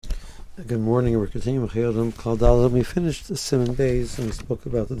Good morning. We're continuing with Klal. We finished the Siman days and we spoke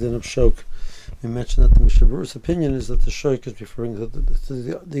about the din of Shok. We mentioned that the Mishabur's opinion is that the Shok is referring to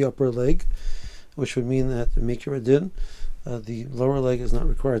the upper leg, which would mean that to make your din, the lower leg is not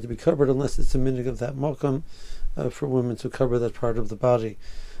required to be covered unless it's a minhag of that malkam for women to cover that part of the body.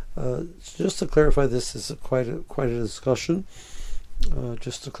 Just to clarify, this is quite a discussion.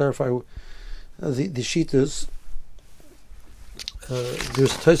 Just to clarify, the shitas.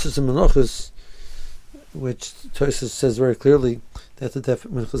 There's Tosis and Menachos, which Tosis says very clearly that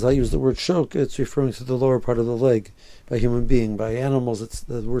when Chazal use the word Shok, it's referring to the lower part of the leg by human being. By animals,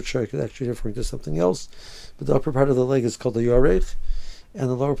 the word Shok is actually referring to something else. But the upper part of the leg is called the Yarech, and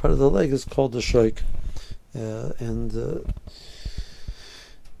the lower part of the leg is called the Shok.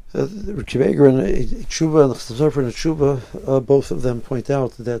 Rikiveger and Tshuva and Chazal and Tshuva, both of them point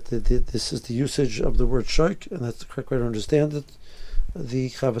out that this is the usage of the word Shok, and that's the correct way to understand it. The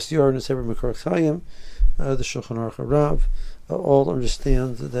Chavas Yor and the Sefer Mekor Chaim, the Shulchan Aruch Rav, all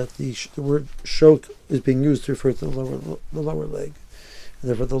understand that the word Shok is being used to refer to the lower leg, and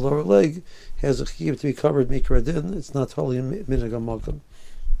therefore the lower leg has a chiyuv to be covered mikra din. It's not totally minhag malkam.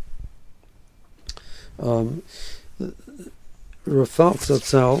 Rafal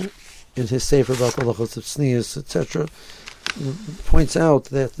Tzatzal, in his sefer about halachos of tznius, etc., points out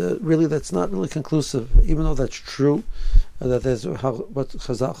that really that's not really conclusive, even though that's true. That is what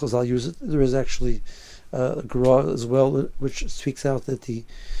Chazal uses. There is actually a Gra as well, which speaks out that the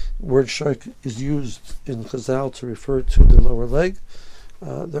word Shok is used in Chazal to refer to the lower leg.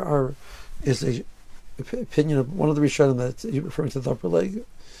 Is a opinion of one of the Rishonim that it's referring to the upper leg,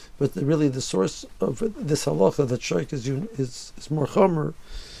 but really the source of this halacha that Shok is more chomer.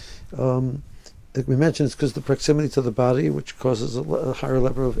 Like we mentioned, it's because the proximity to the body, which causes a higher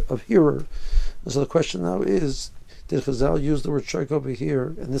level of hearer. So the question now is, did Chazal use the word Shok over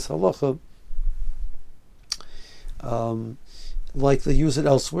here in this halacha like they use it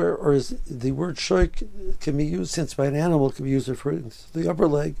elsewhere, or is the word Shok can be used, since by an animal it can be used referring to the upper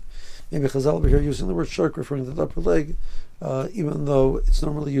leg? Maybe Chazal over here using the word Shok referring to the upper leg, even though it's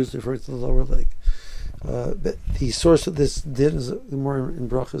normally used referring to the lower leg. But the source of this din is more in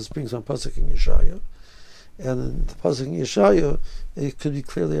Brachos, brings on pasuk in Yeshaya, and in the pasuk in Yeshaya, it could be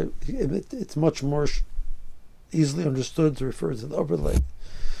clearly, it's much more easily understood to refer to the upper leg.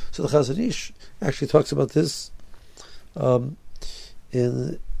 So the Chazon Ish actually talks about this in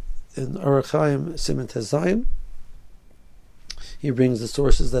Aruch Chaim Siman Tezayim. He brings the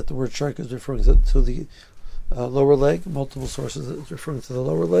sources that the word Shok is referring to the lower leg, multiple sources that it's referring to the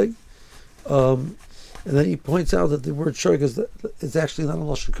lower leg. And then he points out that the word Shok is actually not a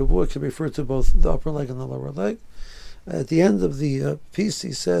lashon kavua; it can refer to both the upper leg and the lower leg. At the end of the piece,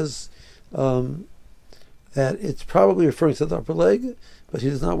 he says that it's probably referring to the upper leg, but he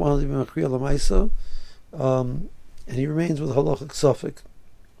does not want to be makriya l'maisa, and he remains with halachic suffix.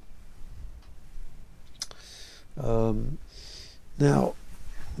 Now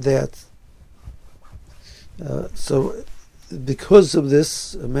that so because of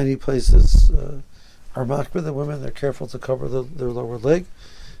this, many places are makbid the women. They're careful to cover their lower leg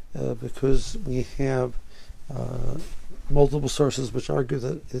because we have multiple sources which argue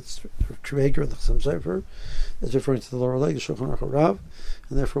that it's Treveger and the Chasam Sofer is referring to the lower leg, the Shulchan Aruch Rav,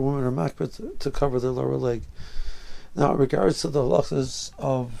 and therefore women are makbid to cover their lower leg. Now, in regards to the halachas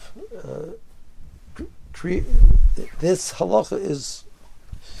of this halacha is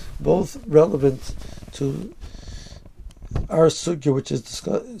both relevant to our sugya, which is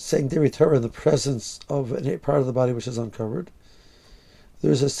saying Divrei Torah in the presence of a part of the body which is uncovered.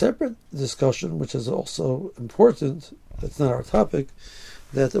 There's a separate discussion, which is also important, that's not our topic,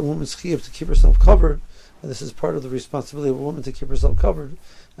 that a woman's chiyuv to keep herself covered, and this is part of the responsibility of a woman to keep herself covered,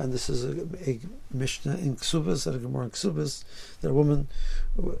 and this is a Mishnah in Ksubas and a Gemara in Ksubas, that a woman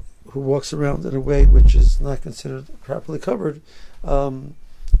who walks around in a way which is not considered properly covered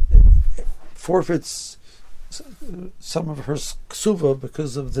forfeits some of her ksuva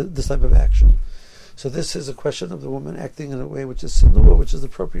because of this type of action. So this is a question of the woman acting in a way which is sinua, which is the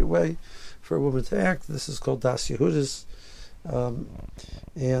appropriate way for a woman to act. This is called das Yehudis,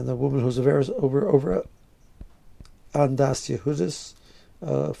 and a woman who's over on das Yehudis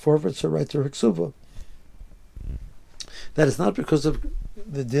forfeits her right to her ksuva. That is not because of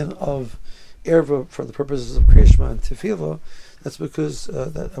the din of erva for the purposes of kriyashma and tefillah. That's because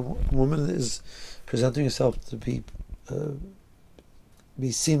that a woman is presenting herself to be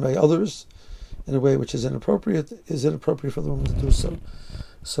seen by others in a way which is inappropriate for the woman to do so.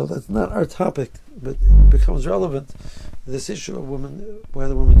 So that's not our topic, but it becomes relevant, this issue of women,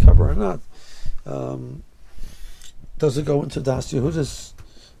 whether women cover or not. Does it go into Das Yehudis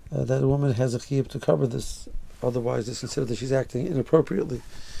that a woman has a chiyuv to cover this. Otherwise, it's considered that she's acting inappropriately.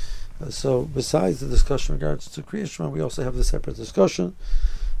 So, besides the discussion in regards to Kriya Shema, we also have the separate discussion.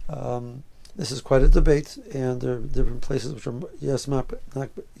 This is quite a debate, and there are different places which are yes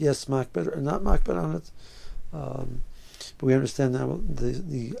makbet or not makbet on it. But we understand now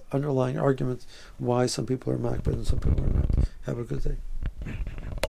the underlying argument why some people are makbet and some people are not. Have a good day.